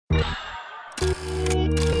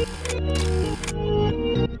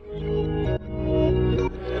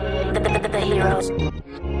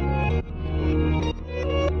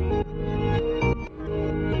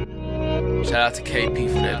out to KP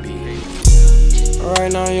for that beat.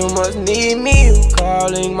 Right now you must need me, you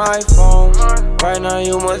calling my phone. Right now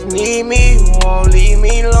you must need me, you won't leave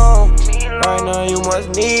me alone. Right now you must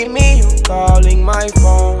need me, you calling my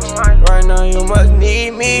phone. Right now you must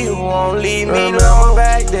need me, you won't leave me alone. Remember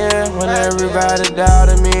back then when everybody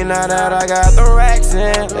doubted me. Now that I got the racks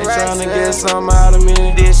in, they tryna get some out of me.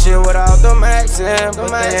 Did shit without the max in, but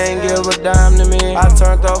they ain't give a dime to me. I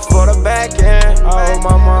turned up for the back end, I hope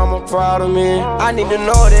my mama proud of me. I need to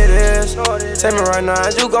know what it is. Tell me right now,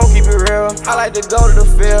 you gon' keep it real? I like to go to the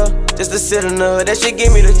field, just to sit in the hood, that shit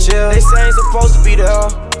give me the chill. They say I ain't supposed to be there.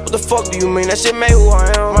 What the fuck do you mean? That shit made who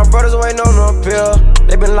I am. My brothers waiting on no appeal.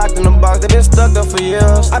 They been locked in the box, they been stuck up for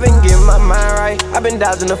years. I been getting my mind right, I been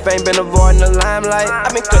dodging the fame, been avoiding the limelight.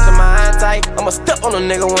 I been clutching my hand tight, I'ma step on a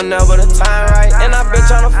nigga whenever the time right. And I been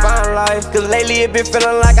tryna find life, cause lately it been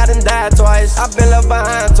feeling like I done died twice. I been left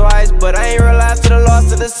behind twice, but I ain't realized to the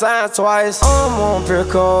loss of the sign twice. I'm on pure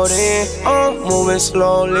codeine, I'm moving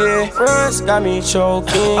slowly. Runs got me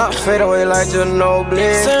choking, I fade away like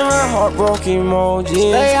Ginobili. Send my heartbroken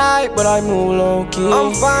emoji. Stay high, but I move low key.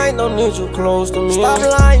 I'm fine, don't need you close to me. Stop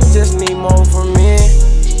lying, you just need more from me.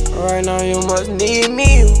 Right now you must need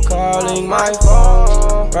me, you calling my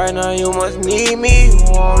phone. Right now you must need me, you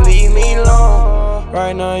won't leave me alone.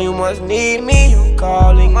 Right now you must need me, you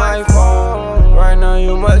calling my phone. Right now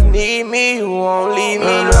you must need me, you won't leave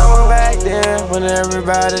me alone. Back then when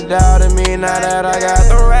everybody doubted me. Now that I got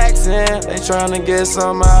the racks in, they tryna get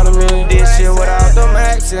some out of me. Did shit without the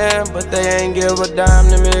max in, but they ain't give a dime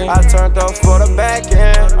to me. I turned up for the back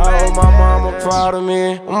end, I hope my mama proud of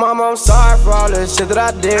me. Mama, I'm sorry for all the shit that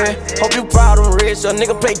I did. Hope you proud I'm rich. A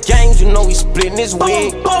nigga play games, you know he splitting his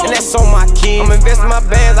wig, and that's on my kids. I'm investing my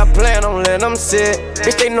bands, I plan on letting them sit.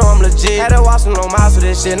 Bitch, they know I'm legit. Had to watch some no mouths for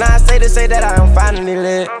this shit. Now I say to say that I am finally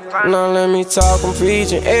lit. Now let me talk, I'm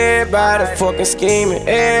preaching. Everybody fucking scheming,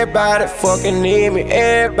 everybody fucking need me,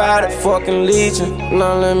 everybody fucking leeching.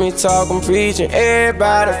 Now let me talk, I'm preaching.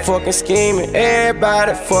 Everybody fucking scheming,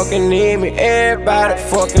 everybody fucking need me, everybody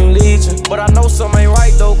fucking leeching. But I know something ain't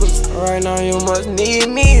right though, cause right now you must need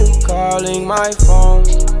me, you calling my phone.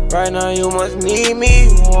 Right now you must need me,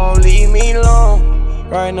 you won't leave me alone.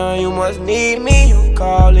 Right now you must need me, you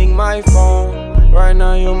calling my phone. Right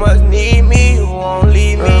now you must need me, you won't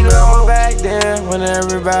leave me alone. Back then when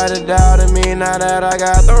everybody doubted me. Now that I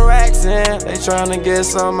got the racks in, they tryna get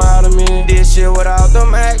some out of me. Did shit without the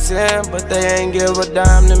max in, but they ain't give a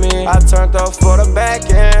dime to me. I turned up for the back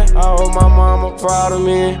end, I hope my mama proud of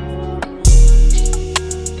me.